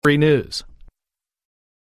Free News.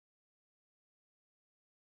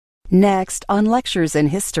 Next, on Lectures in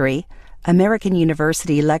History, American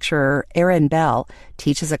University lecturer Aaron Bell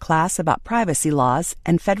teaches a class about privacy laws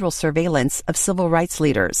and federal surveillance of civil rights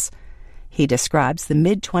leaders. He describes the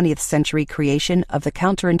mid-20th century creation of the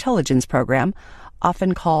counterintelligence program,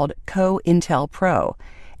 often called COINTELPRO,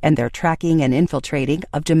 and their tracking and infiltrating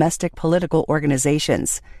of domestic political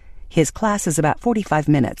organizations. His class is about 45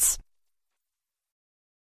 minutes.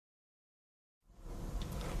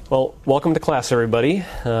 Well, welcome to class, everybody.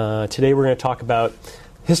 Today we're going to talk about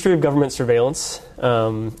history of government surveillance.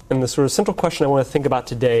 And the sort of central question I want to think about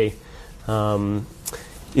today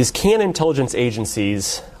is, can intelligence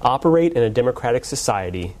agencies operate in a democratic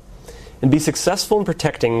society and be successful in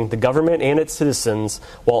protecting the government and its citizens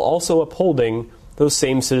while also upholding those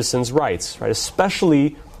same citizens' rights, right?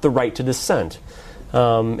 Especially the right to dissent.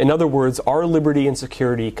 In other words, are liberty and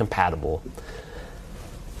security compatible?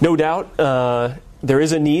 No doubt, there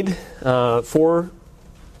is a need for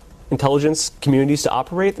intelligence communities to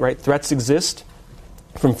operate, right? Threats exist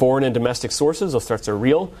from foreign and domestic sources. Those threats are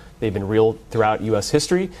real. They've been real throughout U.S.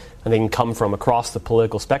 history, and they can come from across the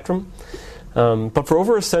political spectrum. But for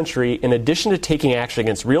over a century, in addition to taking action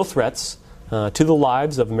against real threats to the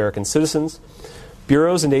lives of American citizens,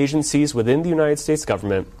 bureaus and agencies within the United States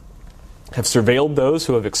government have surveilled those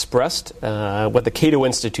who have expressed what the Cato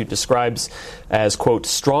Institute describes as, quote,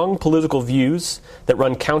 strong political views that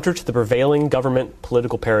run counter to the prevailing government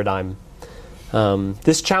political paradigm.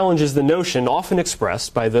 This challenges the notion often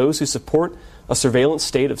expressed by those who support a surveillance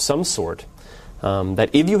state of some sort, that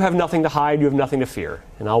if you have nothing to hide, you have nothing to fear.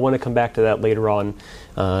 And I'll want to come back to that later on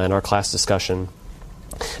in our class discussion.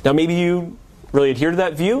 Now, maybe you really adhere to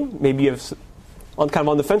that view. Maybe you have kind of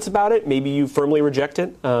on the fence about it. Maybe you firmly reject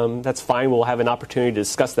it. That's fine. We'll have an opportunity to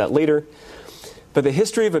discuss that later. But the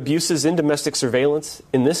history of abuses in domestic surveillance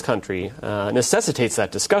in this country necessitates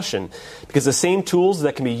that discussion, because the same tools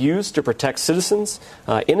that can be used to protect citizens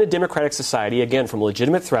in a democratic society, again, from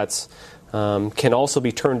legitimate threats, can also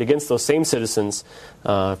be turned against those same citizens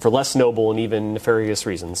for less noble and even nefarious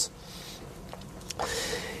reasons.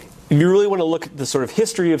 If you really want to look at the sort of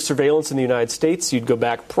history of surveillance in the United States, you'd go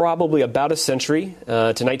back probably about a century to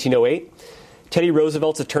 1908. Teddy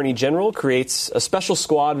Roosevelt's Attorney General creates a special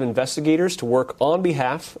squad of investigators to work on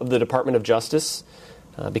behalf of the Department of Justice.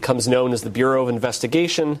 Becomes known as the Bureau of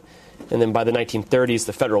Investigation, and then by the 1930s,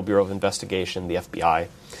 the Federal Bureau of Investigation, the FBI.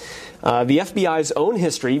 The FBI's own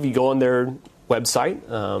history, if you go on their website,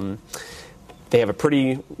 they have a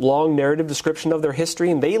pretty long narrative description of their history,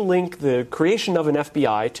 and they link the creation of an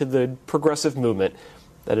FBI to the progressive movement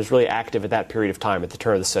that is really active at that period of time, at the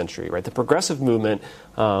turn of the century. Right? The progressive movement,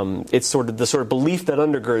 it's sort of the belief that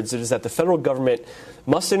undergirds it is that the federal government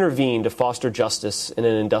must intervene to foster justice in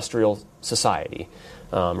an industrial society.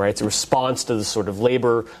 Right? It's a response to the sort of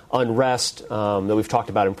labor unrest that we've talked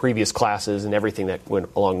about in previous classes and everything that went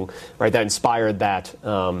along, right, that inspired that,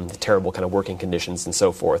 the terrible kind of working conditions and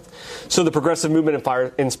so forth. So the progressive movement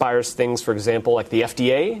inspires things, for example, like the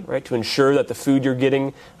FDA, right, to ensure that the food you're getting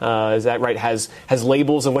is that right has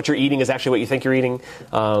labels and what you're eating is actually what you think you're eating.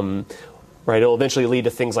 Right? It'll eventually lead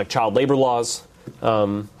to things like child labor laws,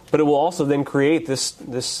 but it will also then create this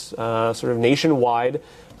sort of nationwide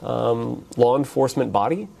law enforcement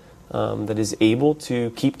body that is able to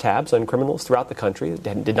keep tabs on criminals throughout the country. It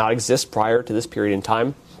did not exist prior to this period in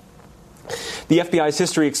time. The FBI's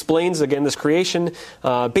history explains, again, this creation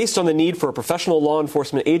based on the need for a professional law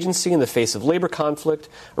enforcement agency in the face of labor conflict,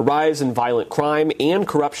 a rise in violent crime and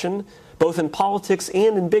corruption, both in politics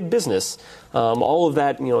and in big business. All of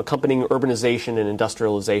that, accompanying urbanization and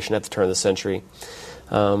industrialization at the turn of the century.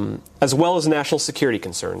 As well as national security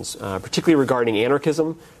concerns, particularly regarding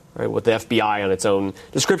anarchism, right, what the FBI on its own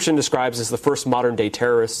description describes as the first modern-day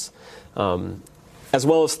terrorists, as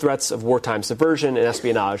well as threats of wartime subversion and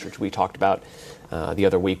espionage, which we talked about the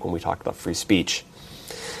other week when we talked about free speech.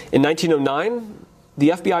 In 1909, the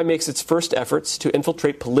FBI makes its first efforts to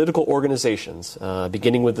infiltrate political organizations,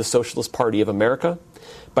 beginning with the Socialist Party of America.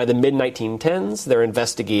 By the mid-1910s, they're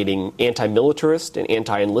investigating anti-militarist and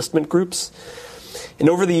anti-enlistment groups. And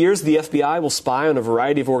over the years, the FBI will spy on a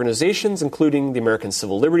variety of organizations, including the American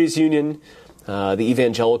Civil Liberties Union, the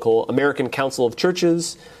Evangelical American Council of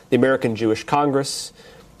Churches, the American Jewish Congress,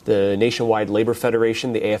 the Nationwide Labor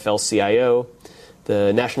Federation, the AFL-CIO,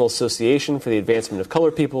 the National Association for the Advancement of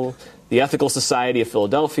Colored People, the Ethical Society of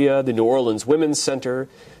Philadelphia, the New Orleans Women's Center,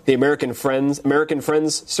 the American Friends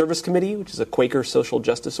Service Committee, which is a Quaker social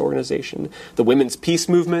justice organization, the Women's Peace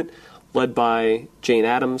Movement, led by Jane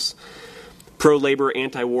Addams, pro-labor,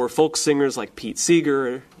 anti-war folk singers like Pete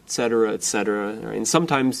Seeger, et cetera, et cetera. And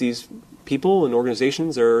sometimes these people and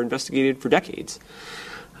organizations are investigated for decades.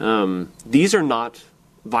 These are not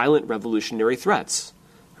violent revolutionary threats,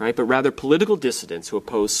 right, but rather political dissidents who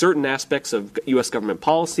oppose certain aspects of U.S. government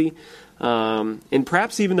policy and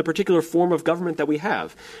perhaps even the particular form of government that we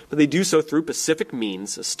have. But they do so through pacific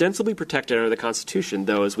means, ostensibly protected under the Constitution,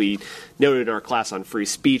 though, as we noted in our class on free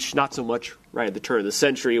speech, not so much right at the turn of the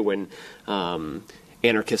century when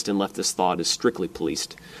anarchist and leftist thought is strictly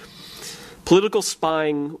policed. Political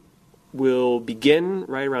spying will begin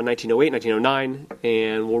right around 1908, 1909,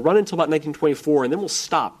 and will run until about 1924, and then will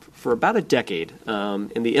stop for about a decade.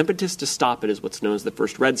 And the impetus to stop it is what's known as the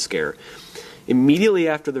First Red Scare. Immediately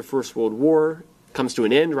after the First World War comes to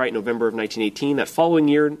an end, right, November of 1918. That following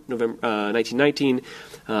year, November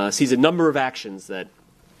 1919, sees a number of actions that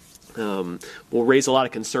will raise a lot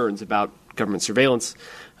of concerns about government surveillance.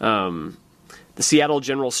 The Seattle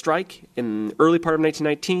General Strike in the early part of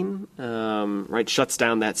 1919, right, shuts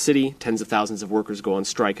down that city. Tens of thousands of workers go on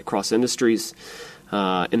strike across industries.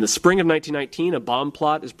 In the spring of 1919, a bomb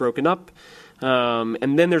plot is broken up.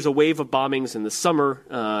 And then there's a wave of bombings in the summer,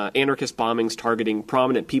 anarchist bombings targeting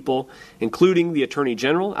prominent people, including the Attorney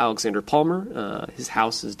General, Alexander Palmer. His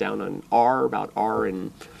house is down on about R,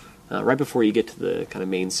 and right before you get to the kind of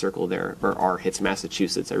main circle there, where R hits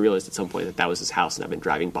Massachusetts. I realized at some point that was his house, and I've been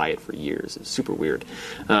driving by it for years. It's super weird.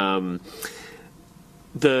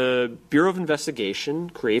 The Bureau of Investigation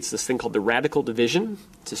creates this thing called the Radical Division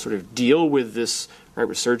to sort of deal with this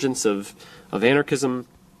resurgence of anarchism,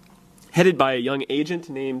 headed by a young agent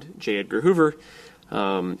named J. Edgar Hoover.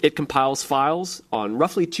 It compiles files on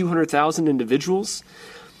roughly 200,000 individuals.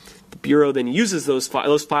 The Bureau then uses those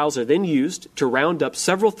files are then used to round up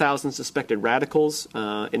several thousand suspected radicals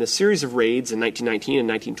in a series of raids in 1919 and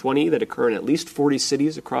 1920 that occur in at least 40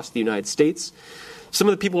 cities across the United States. Some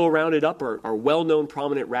of the people rounded up are well-known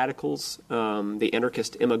prominent radicals. The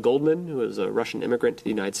anarchist Emma Goldman, who is a Russian immigrant to the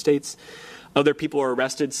United States. Other people are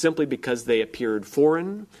arrested simply because they appeared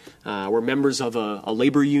foreign, were members of a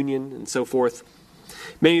labor union, and so forth.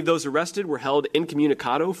 Many of those arrested were held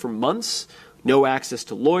incommunicado for months, no access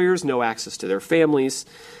to lawyers, no access to their families,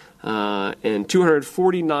 and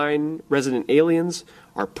 249 resident aliens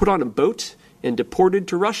are put on a boat and deported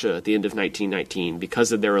to Russia at the end of 1919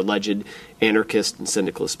 because of their alleged anarchist and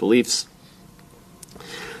syndicalist beliefs.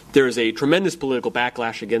 There is a tremendous political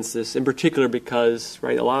backlash against this, in particular because,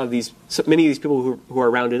 right, many of these people who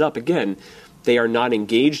are rounded up, again, they are not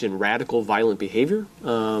engaged in radical, violent behavior.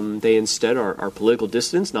 They instead are political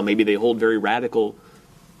dissidents. Now, maybe they hold very radical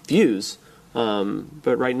views,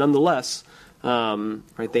 but right, nonetheless,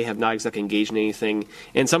 right, they have not exactly engaged in anything.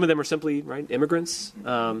 And some of them are simply, right, immigrants,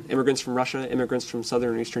 immigrants from Russia, immigrants from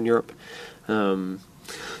Southern and Eastern Europe.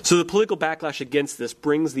 So the political backlash against this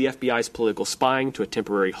brings the FBI's political spying to a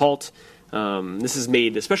temporary halt. This is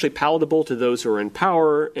made especially palatable to those who are in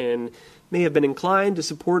power and may have been inclined to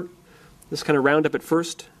support this kind of roundup at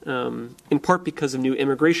first, in part because of new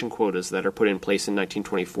immigration quotas that are put in place in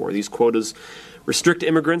 1924. These quotas restrict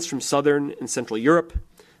immigrants from Southern and Central Europe,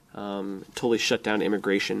 totally shut down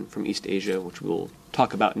immigration from East Asia, which we'll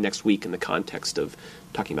talk about next week in the context of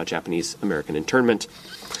talking about Japanese-American internment.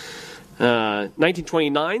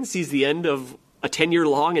 1929 sees the end of a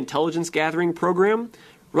 10-year-long intelligence gathering program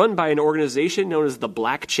run by an organization known as the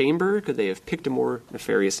Black Chamber, because they have picked a more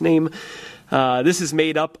nefarious name. This is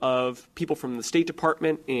made up of people from the State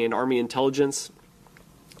Department and Army intelligence.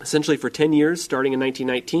 Essentially for 10 years, starting in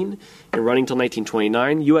 1919 and running until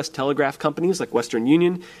 1929, U.S. telegraph companies like Western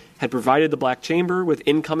Union had provided the Black Chamber with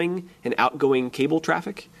incoming and outgoing cable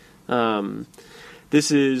traffic.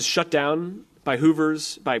 This is shut down by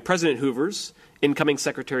President Hoover's incoming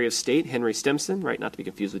Secretary of State, Henry Stimson, right, not to be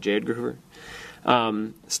confused with J. Edgar Hoover.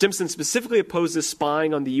 Stimson specifically opposes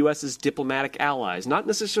spying on the U.S.'s diplomatic allies, not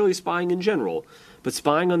necessarily spying in general, but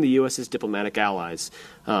spying on the U.S.'s diplomatic allies,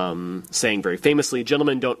 saying very famously,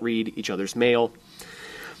 gentlemen don't read each other's mail.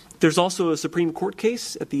 There's also a Supreme Court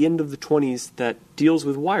case at the end of the 1920s that deals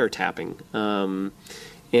with wiretapping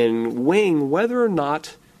and weighing whether or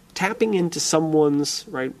not tapping into someone's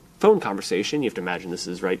phone conversation, you have to imagine this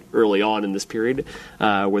is right early on in this period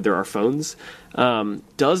where there are phones,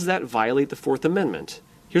 does that violate the Fourth Amendment?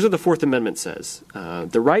 Here's what the Fourth Amendment says.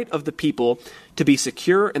 The right of the people to be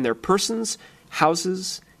secure in their persons,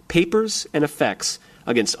 houses, papers, and effects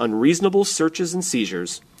against unreasonable searches and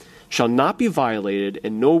seizures shall not be violated,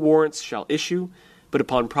 and no warrants shall issue, but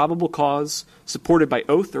upon probable cause, supported by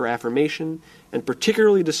oath or affirmation, and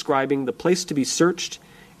particularly describing the place to be searched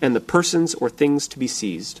and the persons or things to be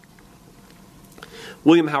seized.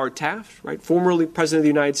 William Howard Taft, right, formerly President of the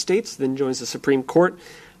United States, then joins the Supreme Court.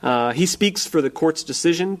 He speaks for the court's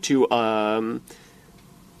decision to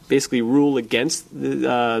basically rule against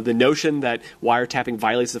the notion that wiretapping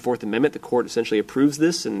violates the Fourth Amendment. The court essentially approves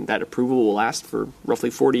this, and that approval will last for roughly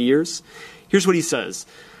 40 years. Here's what he says.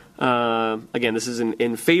 Again, this is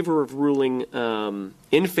in favor of ruling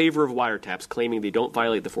in favor of wiretaps, claiming they don't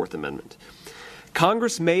violate the Fourth Amendment.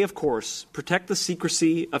 Congress may, of course, protect the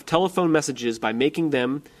secrecy of telephone messages by making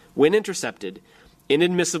them, when intercepted,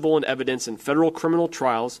 inadmissible in evidence in federal criminal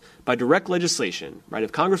trials by direct legislation. Right?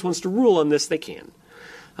 If Congress wants to rule on this, they can.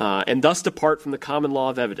 And thus depart from the common law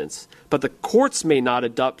of evidence. But the courts may not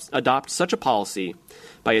adopt such a policy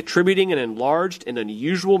by attributing an enlarged and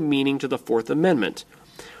unusual meaning to the Fourth Amendment.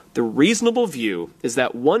 The reasonable view is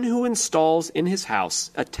that one who installs in his house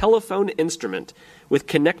a telephone instrument with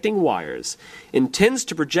connecting wires intends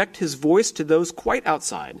to project his voice to those quite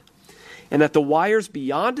outside, and that the wires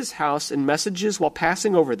beyond his house and messages while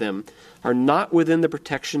passing over them are not within the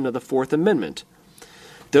protection of the Fourth Amendment.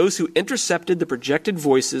 Those who intercepted the projected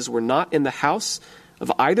voices were not in the house of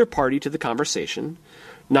either party to the conversation.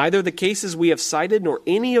 Neither the cases we have cited nor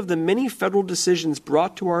any of the many federal decisions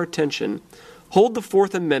brought to our attention hold the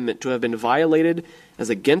Fourth Amendment to have been violated as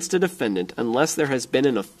against a defendant unless there has been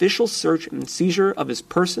an official search and seizure of his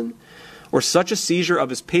person, or such a seizure of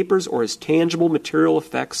his papers or his tangible material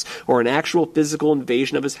effects, or an actual physical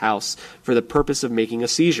invasion of his house for the purpose of making a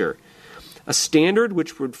seizure. A standard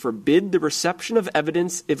which would forbid the reception of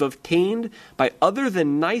evidence if obtained by other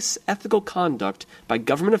than nice ethical conduct by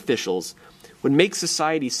government officials would make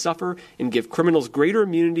society suffer and give criminals greater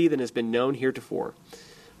immunity than has been known heretofore.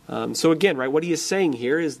 So again, right, what he is saying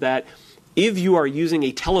here is that if you are using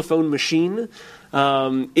a telephone machine,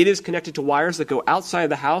 it is connected to wires that go outside of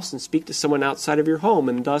the house and speak to someone outside of your home,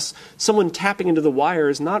 and thus someone tapping into the wire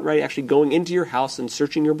is not actually going into your house and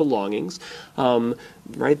searching your belongings.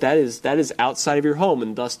 Right, that is outside of your home,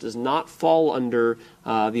 and thus does not fall under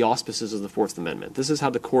the auspices of the Fourth Amendment. This is how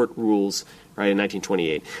the court rules, right, in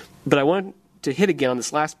 1928. But I want to hit again on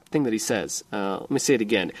this last thing that he says. Let me say it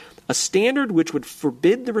again. A standard which would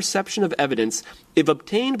forbid the reception of evidence if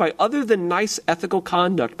obtained by other than nice ethical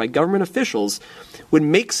conduct by government officials would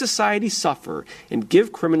make society suffer and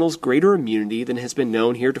give criminals greater immunity than has been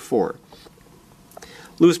known heretofore.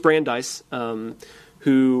 Louis Brandeis,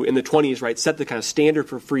 who in the 20s, right, set the kind of standard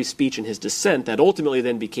for free speech in his dissent that ultimately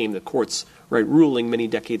then became the court's ruling many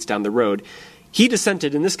decades down the road, he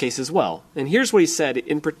dissented in this case as well. And here's what he said,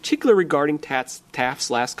 in particular regarding Taft's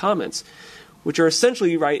last comments, which are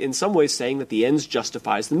essentially, right, in some ways saying that the ends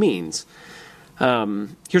justifies the means.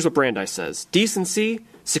 Here's what Brandeis says. Decency,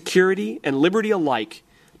 security, and liberty alike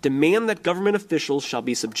demand that government officials shall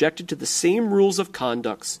be subjected to the same rules of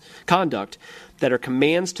conduct that are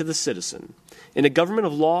commands to the citizen. In a government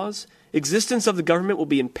of laws, existence of the government will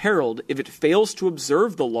be imperiled if it fails to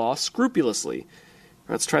observe the law scrupulously.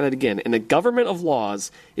 Let's try that again. In a government of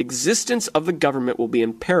laws, existence of the government will be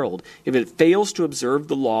imperiled if it fails to observe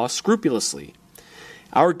the law scrupulously.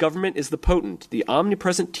 Our government is the potent, the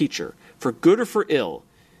omnipresent teacher, for good or for ill.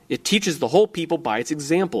 It teaches the whole people by its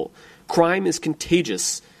example. Crime is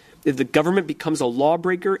contagious. If the government becomes a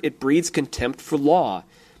lawbreaker, it breeds contempt for law.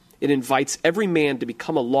 It invites every man to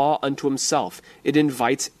become a law unto himself. It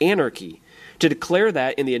invites anarchy. To declare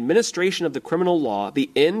that in the administration of the criminal law,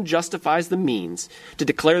 the end justifies the means, to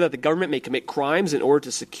declare that the government may commit crimes in order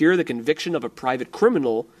to secure the conviction of a private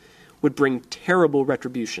criminal, would bring terrible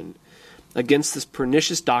retribution. Against this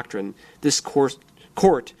pernicious doctrine, this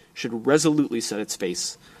court should resolutely set its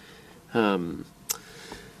face.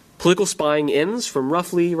 Political spying ends from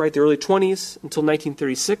roughly the early 20s until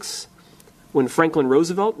 1936, when Franklin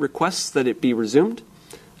Roosevelt requests that it be resumed.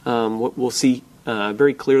 We'll see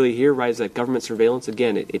very clearly here, is that government surveillance,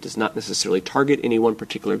 again, it does not necessarily target any one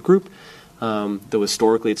particular group, though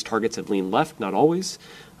historically its targets have leaned left, not always,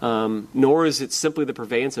 nor is it simply the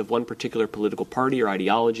purveyance of one particular political party or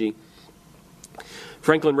ideology.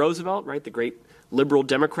 Franklin Roosevelt, the great liberal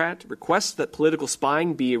Democrat, requests that political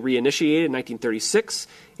spying be reinitiated in 1936.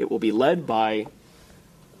 It will be led by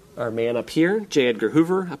our man up here, J. Edgar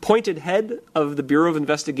Hoover, appointed head of the Bureau of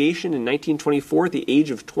Investigation in 1924 at the age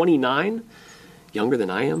of 29. Younger than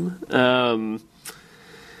I am.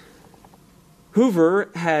 Hoover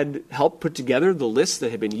had helped put together the list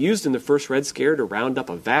that had been used in the first Red Scare to round up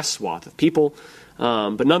a vast swath of people,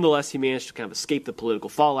 but nonetheless he managed to kind of escape the political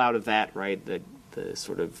fallout of that. The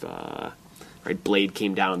sort of blade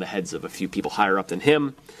came down on the heads of a few people higher up than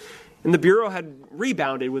him. And the Bureau had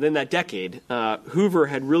rebounded within that decade. Hoover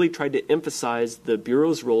had really tried to emphasize the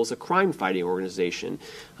Bureau's role as a crime-fighting organization,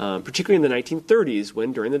 particularly in the 1930s,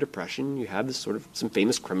 when during the Depression you have this sort of some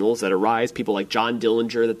famous criminals that arise, people like John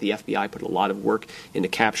Dillinger that the FBI put a lot of work into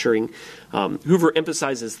capturing. Hoover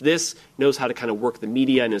emphasizes this, knows how to kind of work the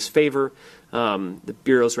media in his favor. The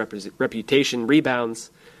Bureau's reputation rebounds.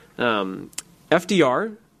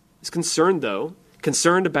 FDR is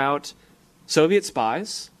concerned about Soviet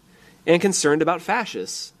spies, and concerned about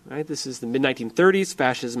fascists. Right? This is the mid-1930s.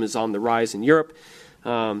 Fascism is on the rise in Europe.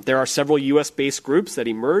 There are several U.S.-based groups that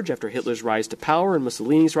emerge after Hitler's rise to power and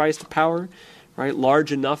Mussolini's rise to power, right?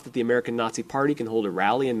 Large enough that the American Nazi Party can hold a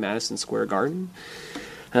rally in Madison Square Garden.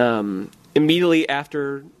 Immediately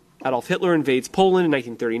after Adolf Hitler invades Poland in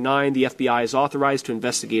 1939, the FBI is authorized to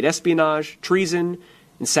investigate espionage, treason,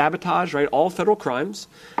 and sabotage, right? All federal crimes.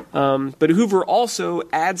 But Hoover also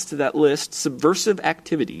adds to that list subversive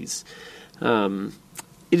activities. It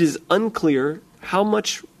is unclear how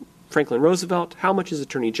much Franklin Roosevelt, how much his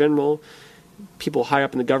Attorney General, people high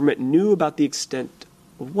up in the government knew about the extent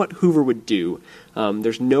of what Hoover would do.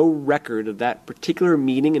 There's no record of that particular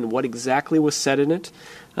meeting and what exactly was said in it.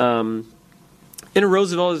 And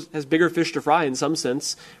Roosevelt has bigger fish to fry in some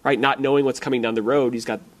sense, right? Not knowing what's coming down the road. He's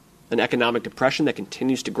got an economic depression that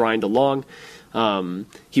continues to grind along.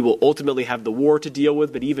 He will ultimately have the war to deal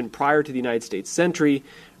with, but even prior to the United States century,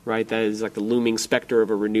 right, that is like the looming specter of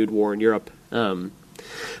a renewed war in Europe.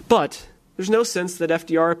 But there's no sense that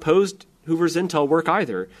FDR opposed Hoover's intel work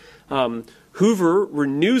either. Hoover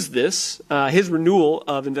renews this. His renewal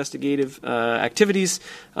of investigative activities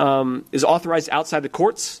is authorized outside the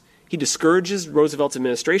courts. He discourages Roosevelt's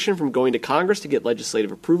administration from going to Congress to get legislative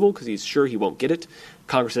approval because he's sure he won't get it.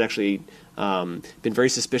 Congress had actually been very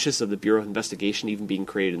suspicious of the Bureau of Investigation even being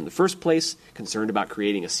created in the first place, concerned about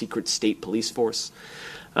creating a secret state police force.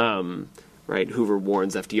 Right? Hoover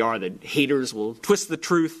warns FDR that haters will twist the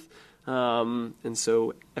truth, and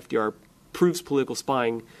so FDR proves political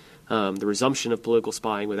spying, the resumption of political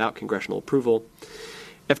spying without congressional approval.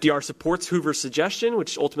 FDR supports Hoover's suggestion,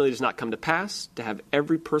 which ultimately does not come to pass, to have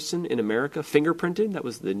every person in America fingerprinted. That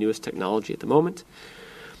was the newest technology at the moment.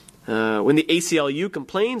 When the ACLU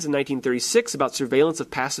complains in 1936 about surveillance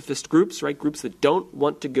of pacifist groups, right, groups that don't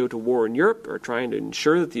want to go to war in Europe or trying to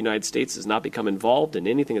ensure that the United States does not become involved in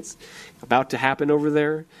anything that's about to happen over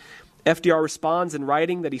there, FDR responds in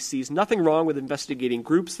writing that he sees nothing wrong with investigating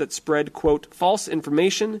groups that spread, quote, false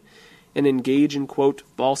information and engage in, quote,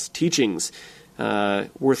 false teachings.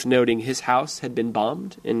 Worth noting, his house had been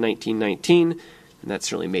bombed in 1919, and that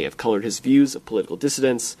certainly may have colored his views of political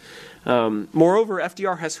dissidents. Moreover,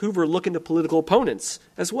 FDR has Hoover look into political opponents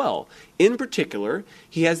as well. In particular,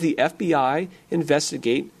 he has the FBI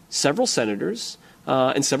investigate several senators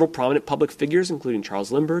and several prominent public figures, including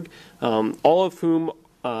Charles Lindbergh, all of whom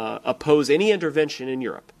oppose any intervention in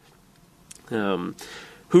Europe.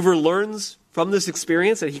 Hoover learns from this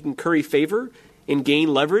experience that he can curry favor and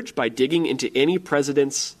gain leverage by digging into any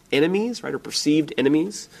president's enemies, right, or perceived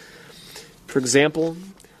enemies. For example,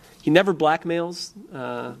 he never blackmails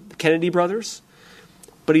the Kennedy brothers,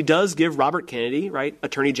 but he does give Robert Kennedy, right,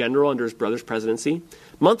 Attorney General under his brother's presidency,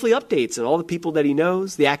 monthly updates on all the people that he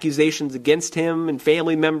knows, the accusations against him and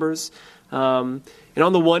family members. And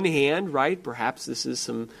on the one hand, right, perhaps this is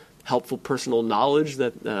some helpful personal knowledge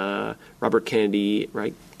that Robert Kennedy,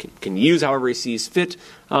 right, can use however he sees fit.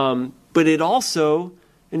 But it also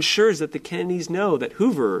ensures that the Kennedys know that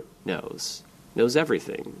Hoover knows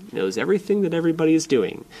everything that everybody is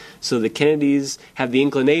doing. So the Kennedys have the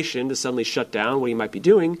inclination to suddenly shut down what he might be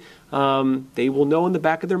doing. They will know in the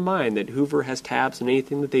back of their mind that Hoover has tabs on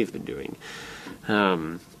anything that they've been doing.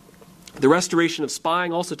 The restoration of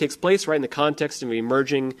spying also takes place right in the context of an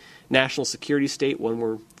emerging national security state, one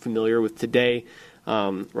we're familiar with today.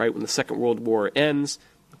 Right when the Second World War ends,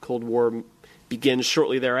 the Cold War begins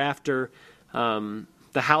shortly thereafter.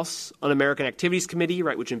 The House Un-American Activities Committee,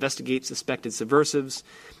 right, which investigates suspected subversives,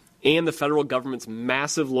 and the federal government's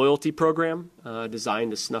massive loyalty program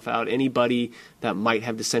designed to snuff out anybody that might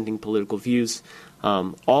have dissenting political views.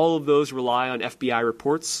 All of those rely on FBI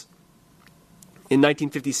reports. In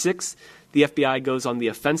 1956, the FBI goes on the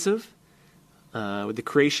offensive with the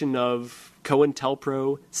creation of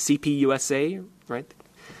COINTELPRO CPUSA, right,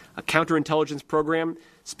 a counterintelligence program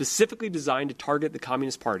specifically designed to target the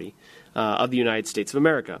Communist Party of the United States of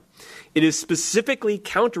America. It is specifically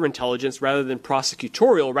counterintelligence rather than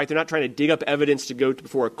prosecutorial, right? They're not trying to dig up evidence to go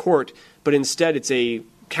before a court, but instead it's a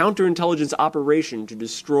counterintelligence operation to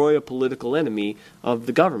destroy a political enemy of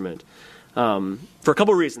the government. For a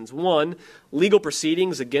couple of reasons. One, legal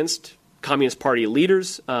proceedings against Communist Party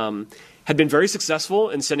leaders had been very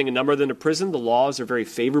successful in sending a number of them to prison. The laws are very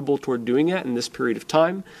favorable toward doing that in this period of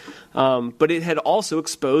time. But it had also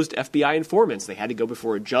exposed FBI informants. They had to go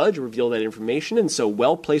before a judge, reveal that information, and so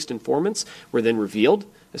well-placed informants were then revealed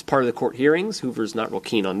as part of the court hearings. Hoover's not real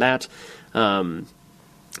keen on that.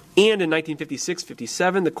 And in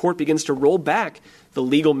 1956-57, the court begins to roll back the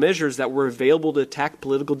legal measures that were available to attack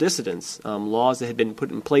political dissidents, laws that had been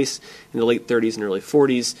put in place in the late 30s and early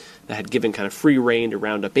 40s that had given kind of free rein to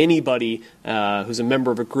round up anybody who's a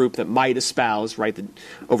member of a group that might espouse, the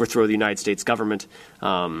overthrow of the United States government,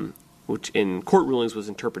 which in court rulings was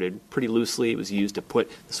interpreted pretty loosely. It was used to put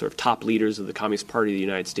the sort of top leaders of the Communist Party of the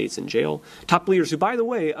United States in jail. Top leaders who, by the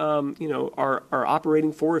way, are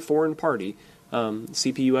operating for a foreign party.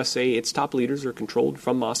 CPUSA, its top leaders are controlled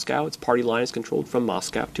from Moscow. Its party line is controlled from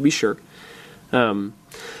Moscow, to be sure.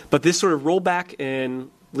 But this sort of rollback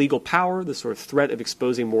in legal power, the sort of threat of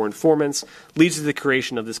exposing more informants, leads to the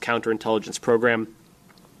creation of this counterintelligence program.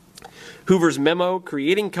 Hoover's memo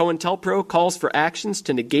creating COINTELPRO calls for actions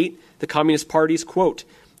to negate the Communist Party's, quote,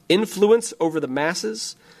 influence over the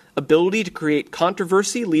masses, ability to create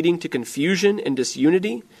controversy leading to confusion and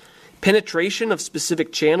disunity, penetration of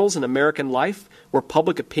specific channels in American life where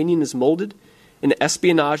public opinion is molded, and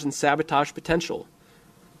espionage and sabotage potential.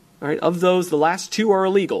 All right, of those, the last two are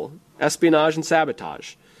illegal, espionage and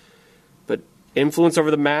sabotage. But influence over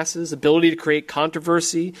the masses, ability to create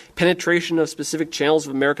controversy, penetration of specific channels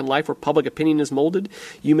of American life where public opinion is molded,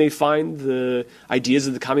 you may find the ideas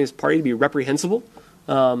of the Communist Party to be reprehensible.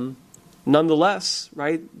 Nonetheless,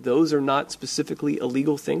 those are not specifically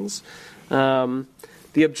illegal things.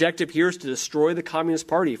 The objective here is to destroy the Communist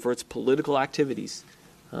Party for its political activities.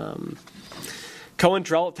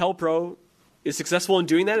 COINTELPRO is successful in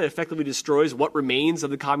doing that. It effectively destroys what remains of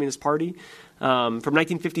the Communist Party. From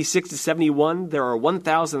 1956 to 71, there are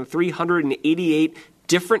 1,388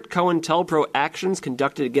 different COINTELPRO actions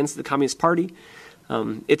conducted against the Communist Party.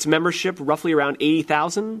 Its membership, roughly around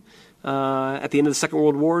 80,000 at the end of the Second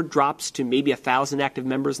World War, drops to maybe 1,000 active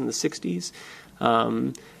members in the 60s.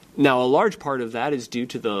 Now, a large part of that is due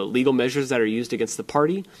to the legal measures that are used against the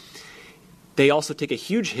party. They also take a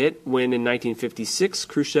huge hit when, in 1956,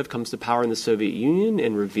 Khrushchev comes to power in the Soviet Union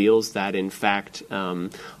and reveals that, in fact,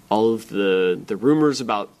 all of the rumors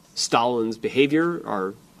about Stalin's behavior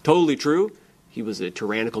are totally true. He was a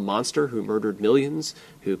tyrannical monster who murdered millions,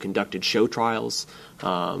 who conducted show trials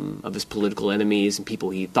of his political enemies and people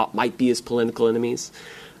he thought might be his political enemies.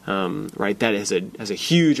 That has a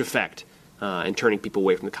huge effect and turning people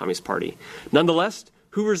away from the Communist Party. Nonetheless,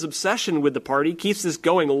 Hoover's obsession with the party keeps this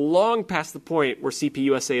going long past the point where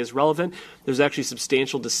CPUSA is relevant. There's actually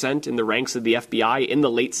substantial dissent in the ranks of the FBI in the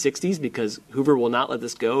late 60s because Hoover will not let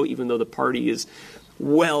this go, even though the party is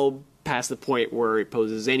well past the point where it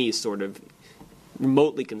poses any sort of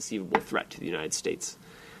remotely conceivable threat to the United States.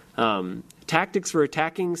 Tactics for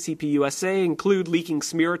attacking CPUSA include leaking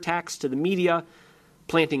smear attacks to the media,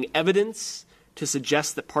 planting evidence to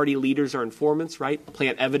suggest that party leaders are informants,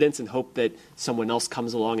 plant evidence and hope that someone else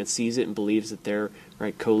comes along and sees it and believes that their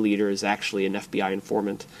co-leader is actually an FBI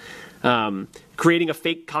informant. Creating a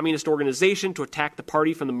fake communist organization to attack the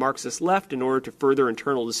party from the Marxist left in order to further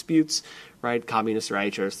internal disputes. Communists are at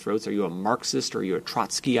each other's throats. Are you a Marxist or are you a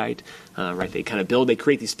Trotskyite? They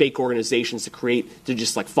create these fake organizations to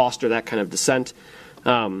just foster that kind of dissent.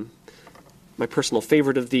 My personal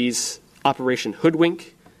favorite of these, Operation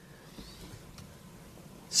Hoodwink.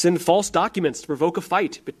 Send false documents to provoke a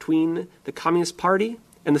fight between the Communist Party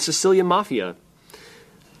and the Sicilian Mafia.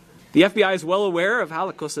 The FBI is well aware of how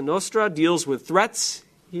the Cosa Nostra deals with threats.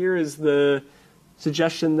 Here is the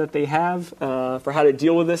suggestion that they have for how to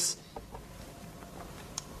deal with this.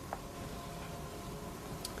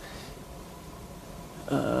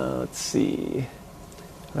 Let's see.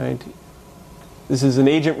 This is an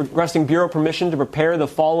agent requesting Bureau permission to prepare the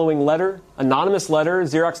following letter, anonymous letter,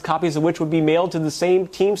 Xerox copies of which would be mailed to the same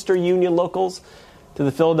Teamster Union locals to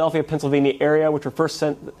the Philadelphia, Pennsylvania area, which were first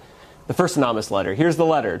sent the first anonymous letter. Here's the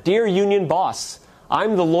letter. Dear Union Boss,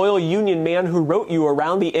 I'm the loyal Union man who wrote you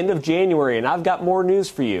around the end of January, and I've got more news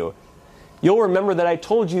for you. You'll remember that I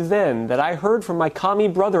told you then that I heard from my commie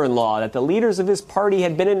brother-in-law that the leaders of his party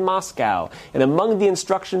had been in Moscow, and among the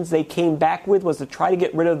instructions they came back with was to try to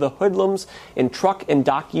get rid of the hoodlums and truck and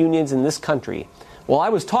dock unions in this country. Well, I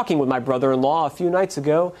was talking with my brother-in-law a few nights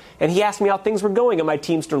ago, and he asked me how things were going at my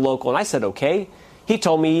Teamster local, and I said, okay. He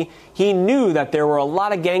told me he knew that there were a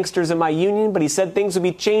lot of gangsters in my union, but he said things would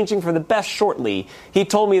be changing for the best shortly. He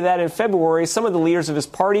told me that in February, some of the leaders of his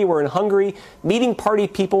party were in Hungary meeting party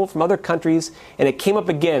people from other countries, and it came up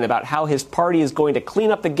again about how his party is going to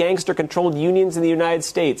clean up the gangster-controlled unions in the United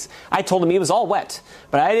States. I told him he was all wet,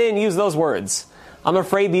 but I didn't use those words. I'm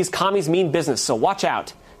afraid these commies mean business, so watch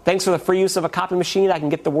out. Thanks for the free use of a copy machine. I can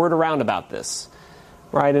get the word around about this.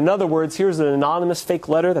 Right. In other words, here's an anonymous fake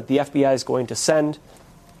letter that the FBI is going to send,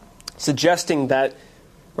 suggesting that,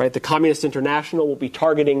 right, the Communist International will be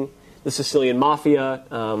targeting the Sicilian Mafia,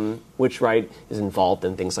 which, right, is involved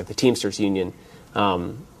in things like the Teamsters Union.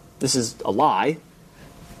 This is a lie.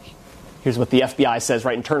 Here's what the FBI says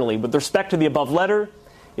right internally. With respect to the above letter,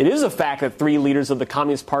 it is a fact that 3 leaders of the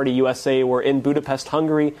Communist Party USA were in Budapest,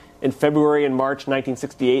 Hungary in February and March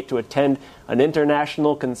 1968 to attend an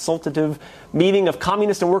international consultative meeting of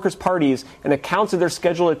communist and workers' parties, and accounts of their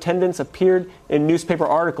scheduled attendance appeared in newspaper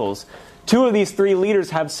articles. 2 of these 3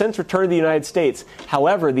 leaders have since returned to the United States.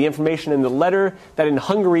 However, the information in the letter that in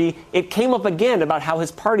Hungary it came up again about how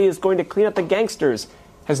his party is going to clean up the gangsters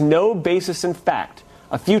has no basis in fact.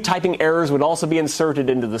 A few typing errors would also be inserted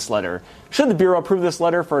into this letter. Should the Bureau approve this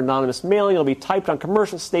letter for anonymous mailing, it will be typed on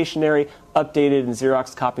commercial stationery, updated, and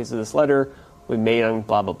Xerox copies of this letter will be made on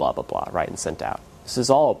blah, blah, blah, blah, blah, right, and sent out. This is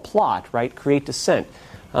all a plot, right? Create dissent.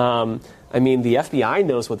 I mean, the FBI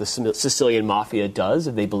knows what the Sicilian Mafia does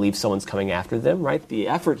if they believe someone's coming after them, right? The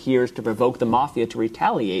effort here is to provoke the Mafia to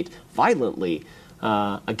retaliate violently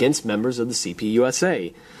against members of the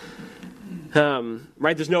CPUSA.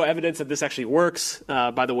 Right, there's no evidence that this actually works,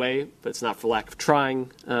 by the way, but it's not for lack of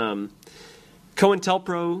trying.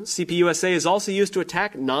 COINTELPRO, CPUSA, is also used to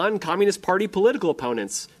attack non-Communist Party political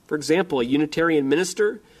opponents. For example, a Unitarian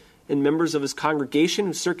minister and members of his congregation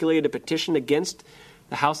who circulated a petition against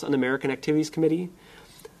the House Un-American Activities Committee,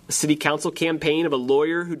 a city council campaign of a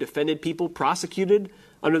lawyer who defended people prosecuted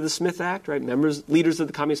under the Smith Act, right? Leaders of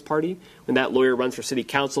the Communist Party. When that lawyer runs for city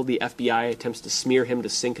council, the FBI attempts to smear him to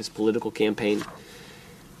sink his political campaign.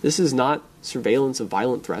 This is not surveillance of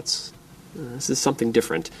violent threats. This is something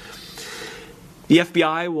different. The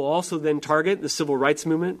FBI will also then target the civil rights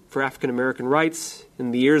movement for African American rights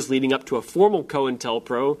in the years leading up to a formal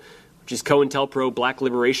COINTELPRO, which is COINTELPRO Black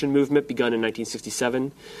Liberation Movement, begun in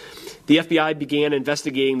 1967. The FBI began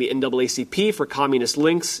investigating the NAACP for communist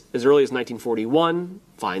links as early as 1941,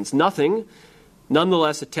 finds nothing,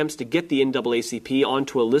 nonetheless attempts to get the NAACP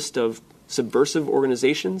onto a list of subversive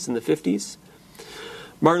organizations in the 50s.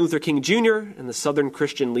 Martin Luther King Jr. and the Southern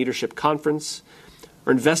Christian Leadership Conference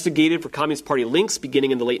are investigated for Communist Party links beginning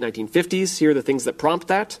in the late 1950s. Here are the things that prompt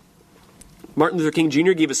that. Martin Luther King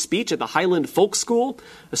Jr. gave a speech at the Highland Folk School,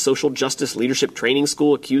 a social justice leadership training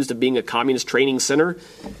school accused of being a communist training center.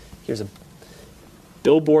 Here's a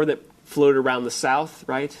billboard that floated around the South,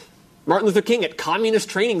 right? Martin Luther King at Communist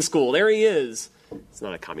Training School. There he is. It's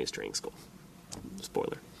not a communist training school.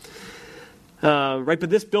 Spoiler. Right,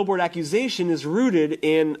 but this billboard accusation is rooted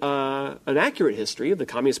in an accurate history of the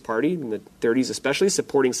Communist Party in the 30s, especially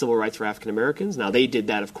supporting civil rights for African Americans. Now, they did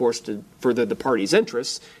that, of course, to further the party's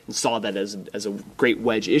interests and saw that as a great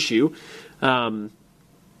wedge issue. But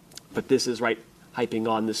this is, right, hyping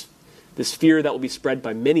on this fear that will be spread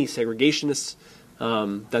by many segregationists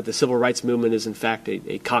that the civil rights movement is, in fact,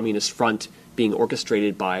 a communist front being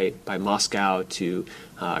orchestrated by Moscow to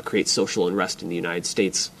create social unrest in the United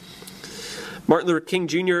States. Martin Luther King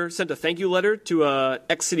Jr. sent a thank you letter to an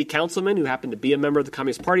ex-city councilman who happened to be a member of the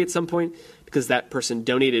Communist Party at some point because that person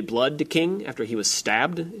donated blood to King after he was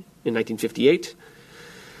stabbed in 1958.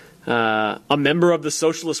 A member of the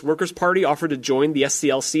Socialist Workers' Party offered to join the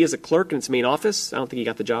SCLC as a clerk in its main office. I don't think he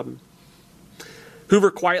got the job.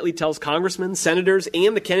 Hoover quietly tells congressmen, senators,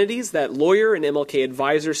 and the Kennedys that lawyer and MLK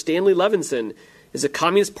advisor Stanley Levinson is a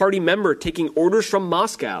Communist Party member taking orders from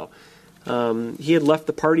Moscow. He had left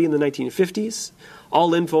the party in the 1950s.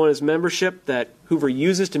 All info on his membership that Hoover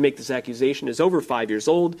uses to make this accusation is over 5 years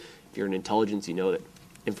old. If you're in intelligence, you know that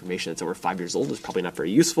information that's over 5 years old is probably not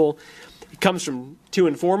very useful. It comes from 2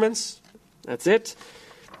 informants. That's it.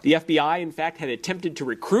 The FBI, in fact, had attempted to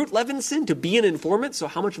recruit Levinson to be an informant, so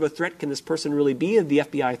how much of a threat can this person really be? The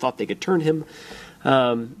FBI thought they could turn him.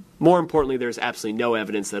 More importantly, there's absolutely no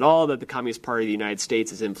evidence at all that the Communist Party of the United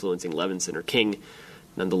States is influencing Levinson or King.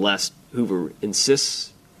 Nonetheless, Hoover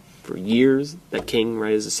insists for years that King,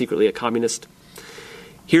 right, is secretly a communist.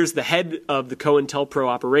 Here's the head of the COINTELPRO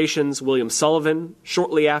operations, William Sullivan,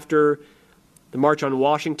 shortly after the March on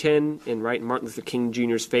Washington and Martin Luther King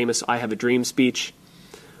Jr.'s famous I Have a Dream speech.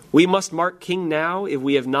 We must mark King now, if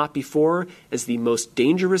we have not before, as the most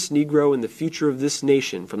dangerous Negro in the future of this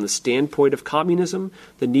nation from the standpoint of communism,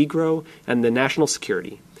 the Negro, and the national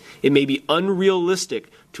security. It may be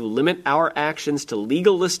unrealistic to limit our actions to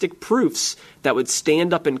legalistic proofs that would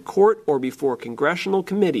stand up in court or before congressional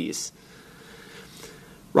committees.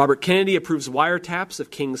 Robert Kennedy approves wiretaps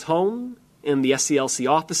of King's home and the SCLC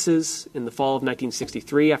offices in the fall of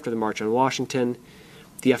 1963 after the March on Washington.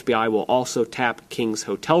 The FBI will also tap King's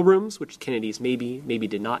hotel rooms, which Kennedy's maybe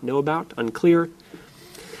did not know about, unclear.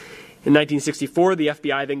 In 1964, the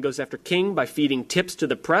FBI then goes after King by feeding tips to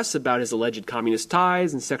the press about his alleged communist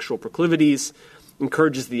ties and sexual proclivities,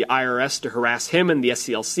 encourages the IRS to harass him and the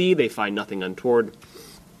SCLC. They find nothing untoward.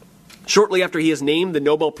 Shortly after he is named the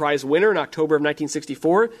Nobel Prize winner in October of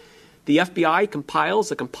 1964, the FBI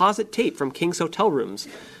compiles a composite tape from King's hotel rooms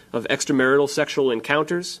of extramarital sexual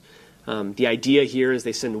encounters. The idea here is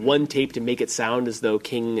they send one tape to make it sound as though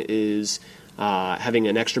King is having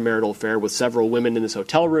an extramarital affair with several women in this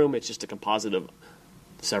hotel room. It's just a composite of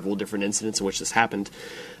several different incidents in which this happened.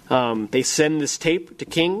 They send this tape to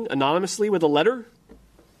King anonymously with a letter.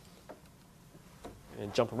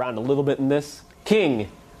 And jump around a little bit in this. King,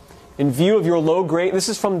 in view of your low-grade... This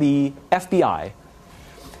is from the FBI.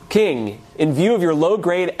 King, in view of your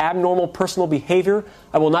low-grade abnormal personal behavior,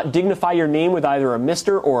 I will not dignify your name with either a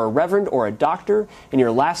Mr. or a Reverend or a Doctor, and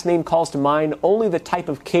your last name calls to mind only the type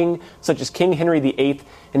of king, such as King Henry VIII,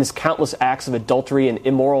 and his countless acts of adultery and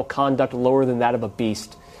immoral conduct lower than that of a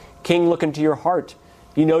beast. King, look into your heart.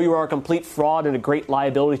 You know you are a complete fraud and a great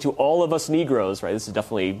liability to all of us Negroes, right? This is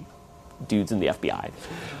definitely dudes in the FBI.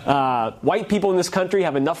 White people in this country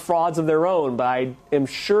have enough frauds of their own, but I am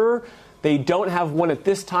sure they don't have one at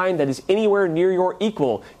this time that is anywhere near your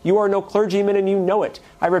equal. You are no clergyman and you know it.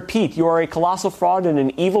 I repeat, you are a colossal fraud and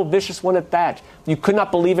an evil, vicious one at that. You could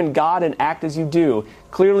not believe in God and act as you do.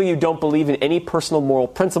 Clearly you don't believe in any personal moral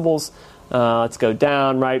principles. Let's go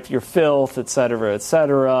down, right? Your filth, etc.,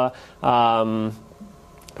 etc.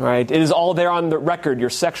 Right? It is all there on the record, your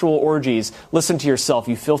sexual orgies. Listen to yourself,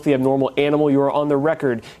 you filthy abnormal animal. You are on the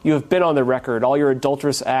record. You have been on the record. All your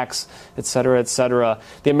adulterous acts, etc., etc.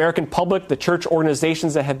 The American public, the church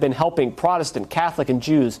organizations that have been helping Protestant, Catholic, and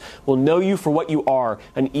Jews will know you for what you are,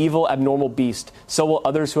 an evil, abnormal beast. So will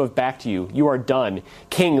others who have backed you. You are done.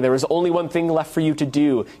 King, there is only one thing left for you to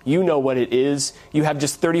do. You know what it is. You have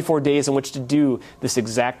just 34 days in which to do. This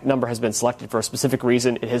exact number has been selected for a specific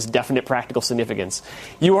reason. It has definite practical significance.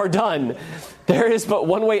 You are done. There is but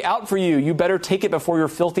one way out for you. You better take it before your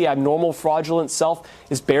filthy, abnormal, fraudulent self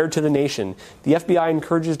is bared to the nation. The FBI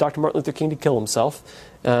encourages Dr. Martin Luther King to kill himself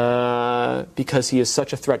because he is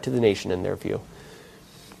such a threat to the nation in their view.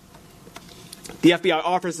 The FBI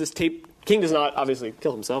offers this tape. King does not obviously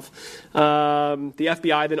kill himself. The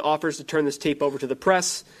FBI then offers to turn this tape over to the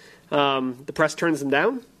press. The press turns them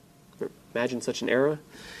down. Imagine such an era.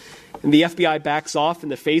 And the FBI backs off in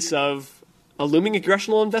the face of a looming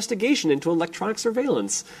congressional investigation into electronic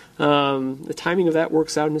surveillance. The timing of that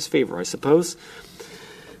works out in his favor, I suppose.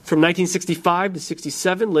 From 1965 to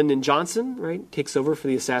 67, Lyndon Johnson, right, takes over for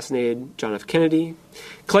the assassinated John F. Kennedy,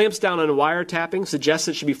 clamps down on wiretapping, suggests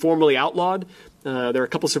it should be formally outlawed. There are a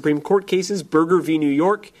couple Supreme Court cases, Berger v. New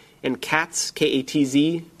York and Katz,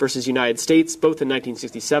 K-A-T-Z, versus United States, both in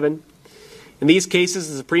 1967. In these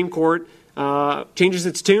cases, the Supreme Court changes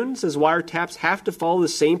its tune, says wiretaps have to follow the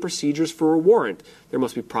same procedures for a warrant. There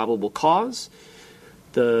must be probable cause.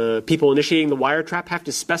 The people initiating the wiretap have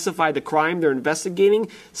to specify the crime they're investigating,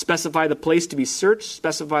 specify the place to be searched,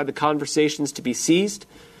 specify the conversations to be seized.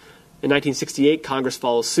 In 1968, Congress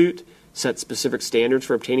follows suit, sets specific standards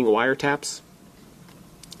for obtaining wiretaps.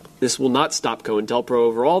 This will not stop COINTELPRO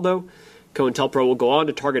overall, though. COINTELPRO will go on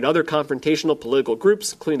to target other confrontational political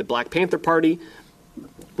groups, including the Black Panther Party,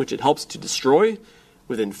 which it helps to destroy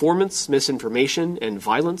with informants, misinformation, and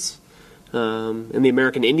violence. And the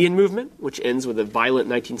American Indian Movement, which ends with a violent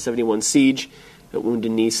 1971 siege at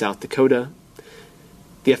Wounded Knee, South Dakota.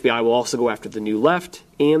 The FBI will also go after the New Left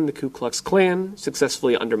and the Ku Klux Klan,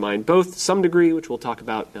 successfully undermine both to some degree, which we'll talk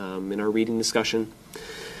about in our reading discussion.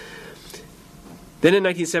 Then in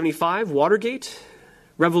 1975, Watergate.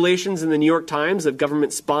 Revelations in the New York Times of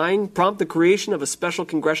government spying prompt the creation of a special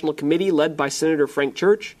congressional committee led by Senator Frank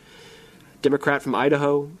Church, Democrat from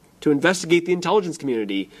Idaho, to investigate the intelligence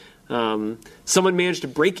community. Someone managed to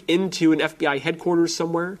break into an FBI headquarters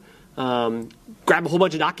somewhere, grab a whole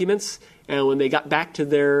bunch of documents, and when they got back to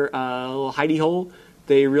their little hidey hole,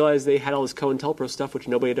 they realized they had all this COINTELPRO stuff, which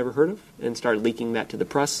nobody had ever heard of, and started leaking that to the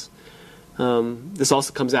press. This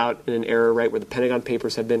also comes out in an era, right, where the Pentagon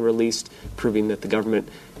Papers have been released, proving that the government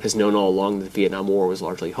has known all along that the Vietnam War was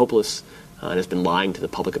largely hopeless. and has been lying to the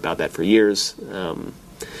public about that for years.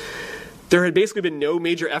 There had basically been no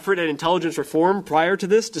major effort at intelligence reform prior to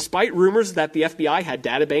this, despite rumors that the FBI had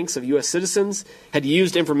databanks of U.S. citizens, had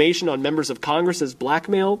used information on members of Congress as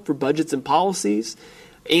blackmail for budgets and policies,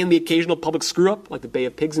 and the occasional public screw-up, like the Bay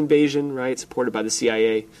of Pigs invasion, right, supported by the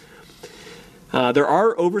CIA. There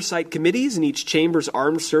are oversight committees in each chamber's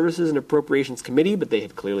Armed Services and Appropriations Committee, but they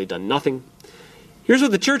have clearly done nothing. Here's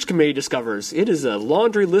what the Church Committee discovers. It is a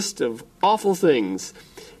laundry list of awful things.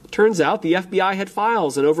 Turns out the FBI had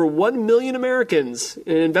files on over 1 million Americans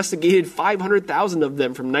and investigated 500,000 of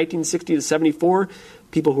them from 1960 to 74,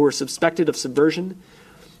 people who were suspected of subversion.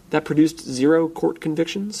 That produced 0 court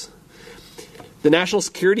convictions. The National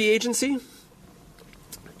Security Agency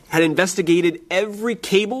had investigated every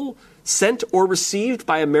cable sent or received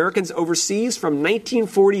by Americans overseas from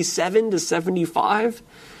 1947 to 75.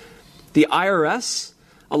 The IRS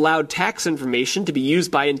allowed tax information to be used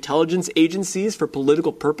by intelligence agencies for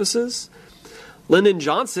political purposes. Lyndon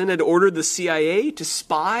Johnson had ordered the CIA to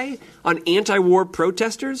spy on anti-war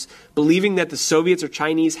protesters, believing that the Soviets or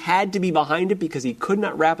Chinese had to be behind it because he could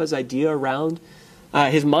not wrap his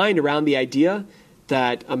mind around the idea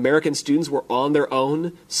that American students were on their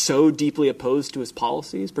own so deeply opposed to his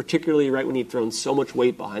policies, particularly right when he'd thrown so much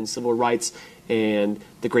weight behind civil rights and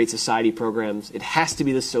the Great Society programs. It has to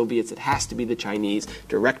be the Soviets, it has to be the Chinese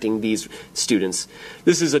directing these students.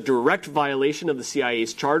 This is a direct violation of the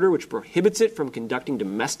CIA's charter, which prohibits it from conducting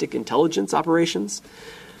domestic intelligence operations.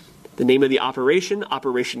 The name of the operation,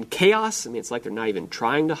 Operation Chaos. I mean, it's like they're not even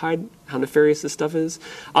trying to hide how nefarious this stuff is.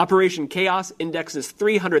 Operation Chaos indexes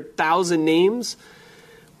 300,000 names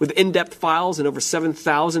with in-depth files and over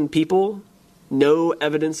 7,000 people. No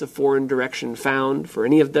evidence of foreign direction found for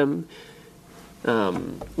any of them.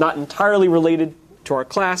 Not entirely related to our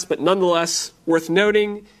class, but nonetheless worth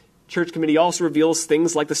noting. Church Committee also reveals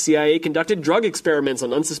things like the CIA conducted drug experiments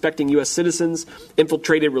on unsuspecting U.S. citizens,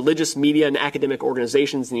 infiltrated religious media and academic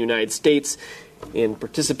organizations in the United States, and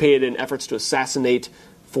participated in efforts to assassinate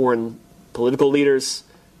foreign political leaders,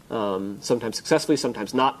 sometimes successfully,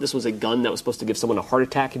 sometimes not. This was a gun that was supposed to give someone a heart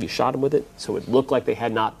attack if you shot them with it, so it looked like they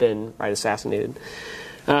had not been assassinated.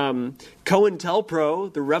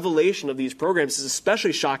 COINTELPRO, the revelation of these programs, is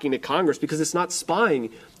especially shocking to Congress because it's not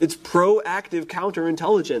spying. It's proactive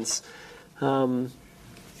counterintelligence. The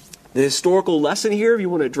historical lesson here, if you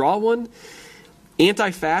want to draw one,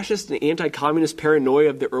 anti-fascist and anti-communist paranoia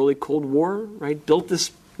of the early Cold War, right, built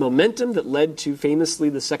this momentum that led to famously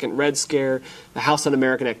the Second Red Scare, the House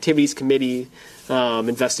Un-American Activities Committee,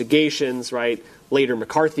 investigations, right, later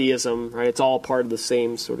McCarthyism, right, it's all part of the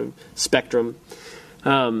same sort of spectrum.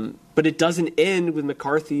 But it doesn't end with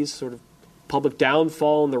McCarthy's sort of public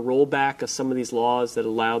downfall and the rollback of some of these laws that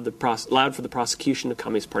allowed for the prosecution of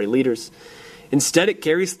Communist Party leaders. Instead, it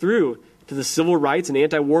carries through to the civil rights and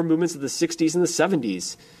anti-war movements of the 60s and the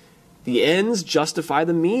 70s. The ends justify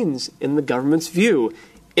the means in the government's view.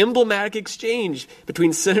 Emblematic exchange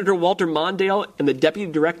between Senator Walter Mondale and the deputy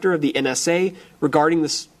director of the NSA regarding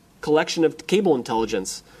this collection of cable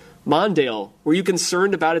intelligence. Mondale, were you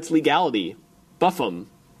concerned about its legality? Buffum,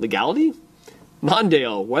 legality?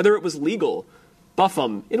 Mondale, whether it was legal.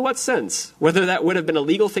 Buffum, in what sense? Whether that would have been a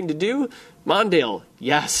legal thing to do? Mondale,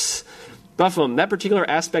 yes. Buffum, that particular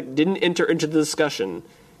aspect didn't enter into the discussion.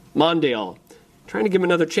 Mondale, trying to give him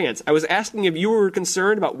another chance. I was asking if you were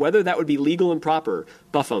concerned about whether that would be legal and proper.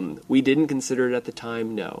 Buffum, we didn't consider it at the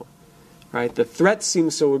time, no. Right? The threat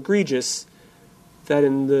seems so egregious that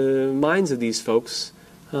in the minds of these folks,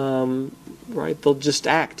 right, they'll just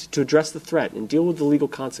act to address the threat and deal with the legal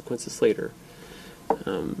consequences later.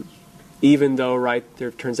 Even though, right,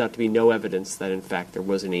 there turns out to be no evidence that, in fact, there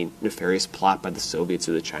was any nefarious plot by the Soviets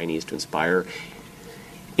or the Chinese to inspire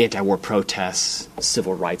anti-war protests,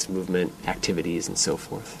 civil rights movement activities, and so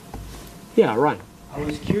forth. Yeah, Ryan. I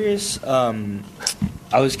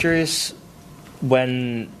was curious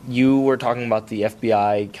when you were talking about the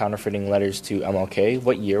FBI counterfeiting letters to MLK.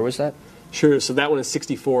 What year was that? Sure. So that one is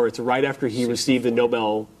 1964. It's right after he received the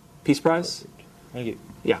Nobel Peace Prize. Thank you.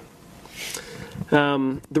 Yeah.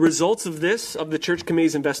 The results of the Church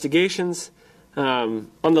Committee's investigations, on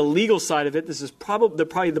the legal side of it, this is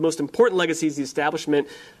probably the most important legacy is the establishment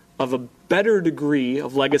of a better degree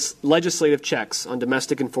of legislative checks on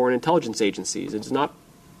domestic and foreign intelligence agencies. It's not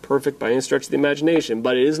perfect by any stretch of the imagination,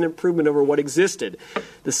 but it is an improvement over what existed.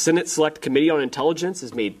 The Senate Select Committee on Intelligence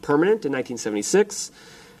is made permanent in 1976.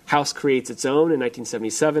 House creates its own in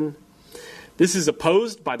 1977. This is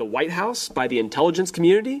opposed by the White House, by the intelligence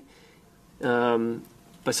community,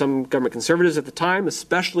 by some government conservatives at the time,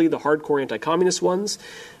 especially the hardcore anti-communist ones.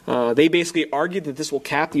 They basically argued that this will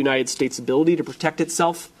cap the United States' ability to protect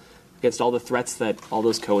itself against all the threats that all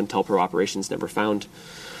those COINTELPRO operations never found.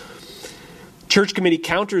 Church Committee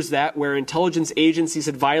counters that where intelligence agencies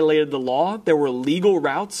had violated the law, there were legal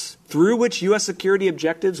routes through which U.S. security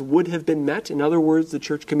objectives would have been met. In other words, the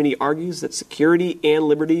Church Committee argues that security and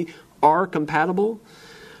liberty are compatible.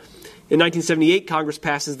 In 1978, Congress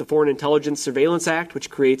passes the Foreign Intelligence Surveillance Act, which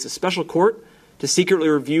creates a special court to secretly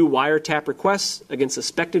review wiretap requests against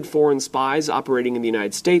suspected foreign spies operating in the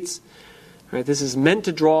United States. Right, this is meant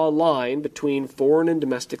to draw a line between foreign and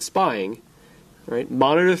domestic spying. Right,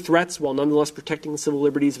 monitor threats while nonetheless protecting the civil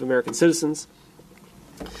liberties of American citizens.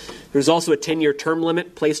 There's also a 10-year term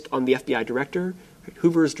limit placed on the FBI director. Right,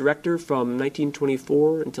 Hoover is director from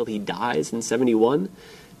 1924 until he dies in 71.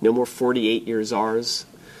 No more 48-year czars.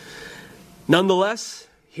 Nonetheless,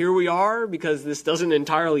 here we are because this doesn't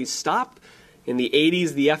entirely stop. In the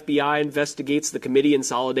 80s, the FBI investigates the committee in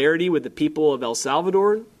solidarity with the people of El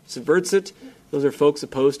Salvador, subverts it. Those are folks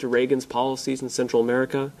opposed to Reagan's policies in Central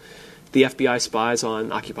America. The FBI spies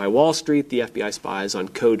on Occupy Wall Street. The FBI spies on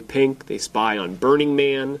Code Pink. They spy on Burning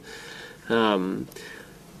Man. The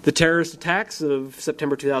terrorist attacks of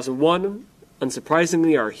September 2001,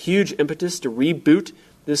 unsurprisingly, are a huge impetus to reboot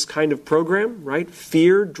this kind of program, right?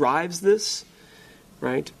 Fear drives this,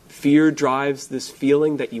 right? Fear drives this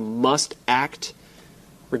feeling that you must act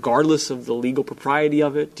regardless of the legal propriety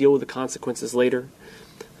of it, deal with the consequences later.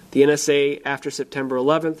 The NSA, after September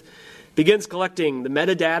 11th, begins collecting the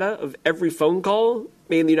metadata of every phone call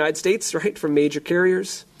made in the United States, right, from major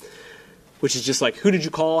carriers, which is just like, who did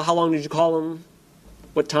you call? How long did you call them?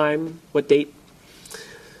 What time? What date?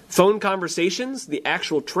 Phone conversations, the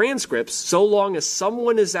actual transcripts, so long as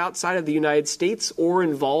someone is outside of the United States or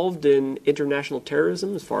involved in international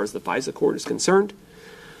terrorism, as far as the FISA court is concerned.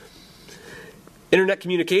 Internet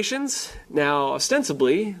communications, now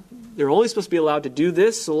ostensibly, they're only supposed to be allowed to do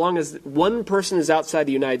this so long as one person is outside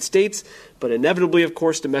the United States, but inevitably, of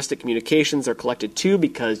course, domestic communications are collected too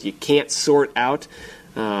because you can't sort out,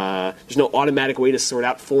 there's no automatic way to sort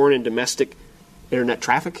out foreign and domestic internet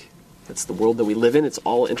traffic. That's the world that we live in. It's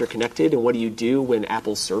all interconnected. And what do you do when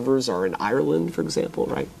Apple servers are in Ireland, for example,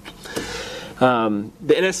 right?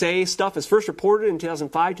 The NSA stuff is first reported in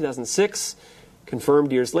 2005, 2006,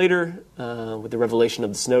 confirmed years later with the revelation of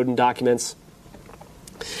the Snowden documents.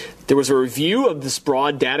 There was a review of this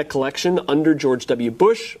broad data collection under George W.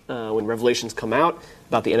 Bush when revelations come out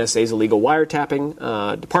about the NSA's illegal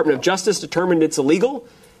wiretapping. Department of Justice determined it's illegal,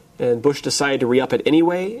 and Bush decided to re-up it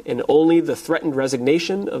anyway, and only the threatened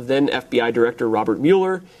resignation of then FBI Director Robert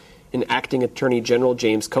Mueller and Acting Attorney General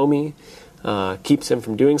James Comey keeps him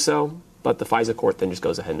from doing so, but the FISA court then just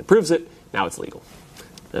goes ahead and approves it. Now it's legal.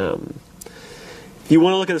 If you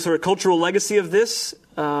want to look at the sort of cultural legacy of this,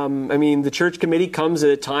 the Church Committee comes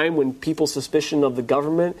at a time when people's suspicion of the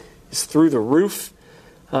government is through the roof.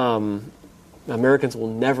 Americans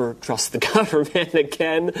will never trust the government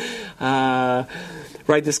again.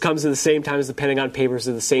 Right, this comes at the same time as the Pentagon Papers,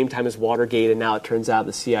 at the same time as Watergate, and now it turns out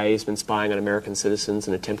the CIA has been spying on American citizens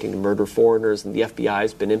and attempting to murder foreigners, and the FBI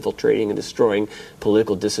has been infiltrating and destroying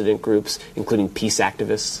political dissident groups, including peace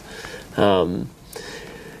activists.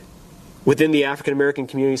 Within the African American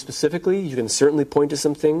community specifically, you can certainly point to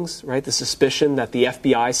some things, right? The suspicion that the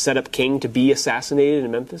FBI set up King to be assassinated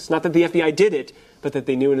in Memphis. Not that the FBI did it, but that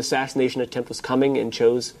they knew an assassination attempt was coming and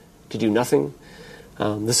chose to do nothing.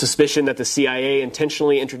 The suspicion that the CIA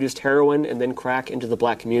intentionally introduced heroin and then crack into the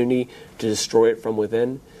black community to destroy it from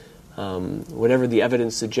within. Whatever the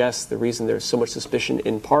evidence suggests, the reason there's so much suspicion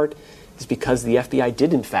in part is because the FBI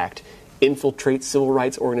did, in fact, infiltrate civil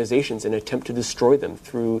rights organizations and attempt to destroy them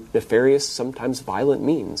through nefarious, sometimes violent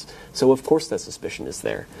means. So, of course, that suspicion is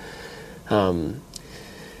there. And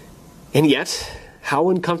yet, how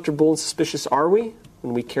uncomfortable and suspicious are we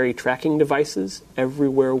when we carry tracking devices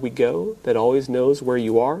everywhere we go that always knows where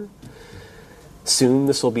you are? Soon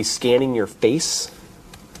this will be scanning your face.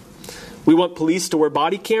 We want police to wear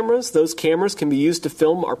body cameras. Those cameras can be used to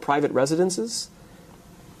film our private residences.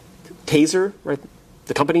 Taser, right?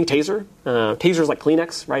 The company, Taser. Taser is like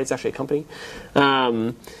Kleenex, right? It's actually a company.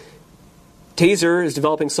 Taser is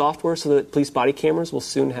developing software so that police body cameras will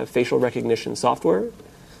soon have facial recognition software.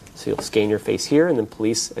 So you'll scan your face here, and then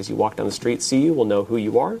police, as you walk down the street, see you, will know who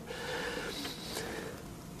you are.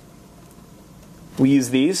 We use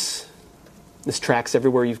these. This tracks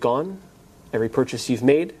everywhere you've gone, every purchase you've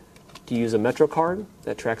made. You use a Metro card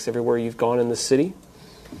that tracks everywhere you've gone in the city.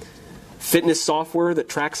 Fitness software that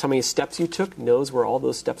tracks how many steps you took, knows where all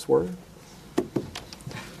those steps were.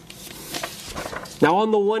 Now,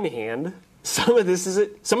 on the one hand, some of this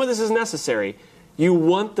is necessary. You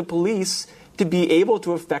want the police to be able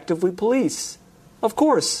to effectively police. Of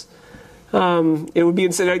course. It would be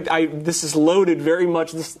insane. This is loaded very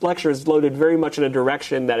much. This lecture is loaded very much in a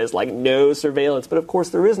direction that is like no surveillance. But of course,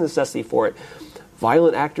 there is necessity for it.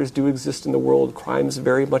 Violent actors do exist in the world. Crimes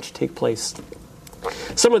very much take place.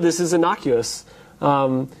 Some of this is innocuous.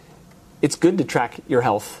 It's good to track your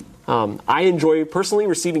health. I enjoy personally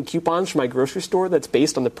receiving coupons from my grocery store that's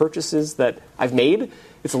based on the purchases that I've made.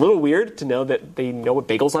 It's a little weird to know that they know what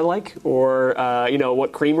bagels I like or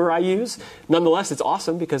what creamer I use. Nonetheless, it's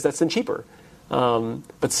awesome because that's then cheaper.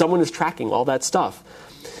 But someone is tracking all that stuff.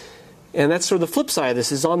 And that's sort of the flip side of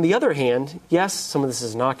this is, on the other hand, yes, some of this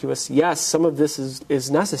is innocuous. Yes, some of this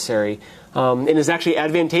is necessary and is actually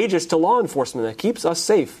advantageous to law enforcement. That keeps us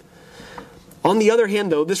safe. On the other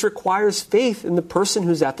hand, though, this requires faith in the person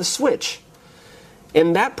who's at the switch.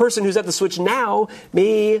 And that person who's at the switch now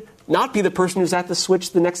may not be the person who's at the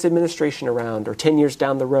switch the next administration around or 10 years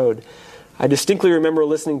down the road. I distinctly remember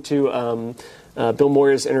listening to Bill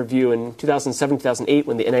Moyer's interview in 2007, 2008,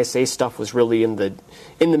 when the NSA stuff was really in the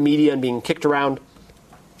media and being kicked around.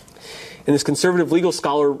 And this conservative legal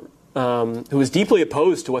scholar who was deeply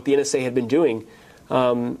opposed to what the NSA had been doing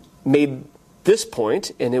made this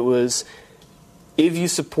point, and it was, if you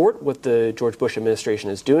support what the George Bush administration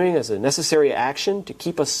is doing as a necessary action to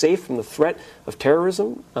keep us safe from the threat of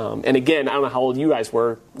terrorism, and again, I don't know how old you guys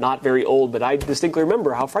were, not very old, but I distinctly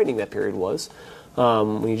remember how frightening that period was,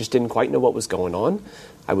 when you just didn't quite know what was going on.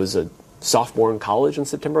 I was a sophomore in college on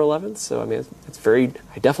September 11th, so I mean,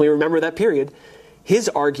 I definitely remember that period. His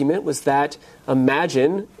argument was that,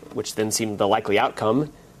 imagine, which then seemed the likely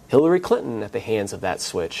outcome, Hillary Clinton at the hands of that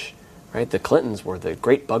switch. Right? The Clintons were the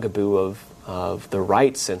great bugaboo of the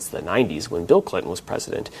right since the 90s when Bill Clinton was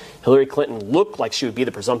president. Hillary Clinton looked like she would be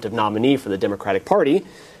the presumptive nominee for the Democratic Party.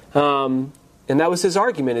 And that was his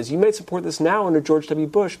argument, is you may support this now under George W.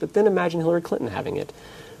 Bush, but then imagine Hillary Clinton having it.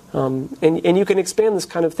 And you can expand this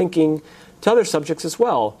kind of thinking to other subjects as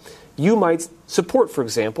well. You might support, for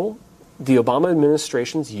example, the Obama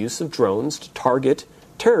administration's use of drones to target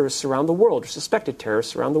terrorists around the world, or suspected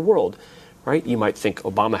terrorists around the world. Right? You might think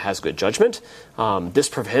Obama has good judgment. This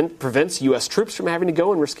prevents U.S. troops from having to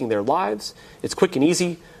go and risking their lives. It's quick and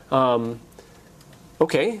easy.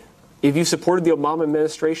 Okay, if you supported the Obama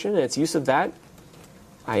administration and its use of that,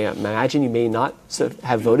 I imagine you may not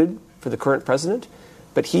have voted for the current president,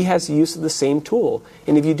 but he has the use of the same tool.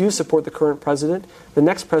 And if you do support the current president, the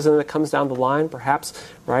next president that comes down the line, perhaps,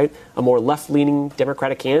 right, a more left-leaning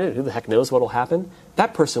Democratic candidate, who the heck knows what will happen,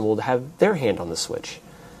 that person will have their hand on the switch.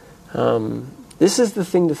 This is the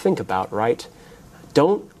thing to think about, right?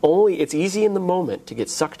 It's easy in the moment to get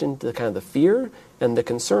sucked into the kind of the fear and the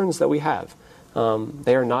concerns that we have.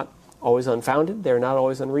 They are not always unfounded. They are not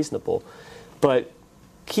always unreasonable. But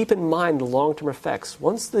keep in mind the long-term effects.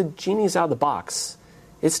 Once the genie's out of the box,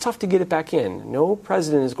 it's tough to get it back in. No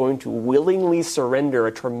president is going to willingly surrender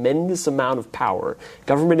a tremendous amount of power.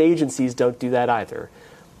 Government agencies don't do that either.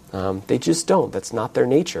 They just don't. That's not their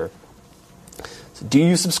nature. Do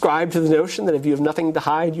you subscribe to the notion that if you have nothing to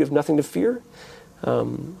hide, you have nothing to fear?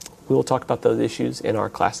 We will talk about those issues in our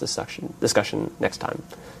class discussion next time.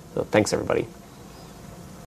 So thanks, everybody.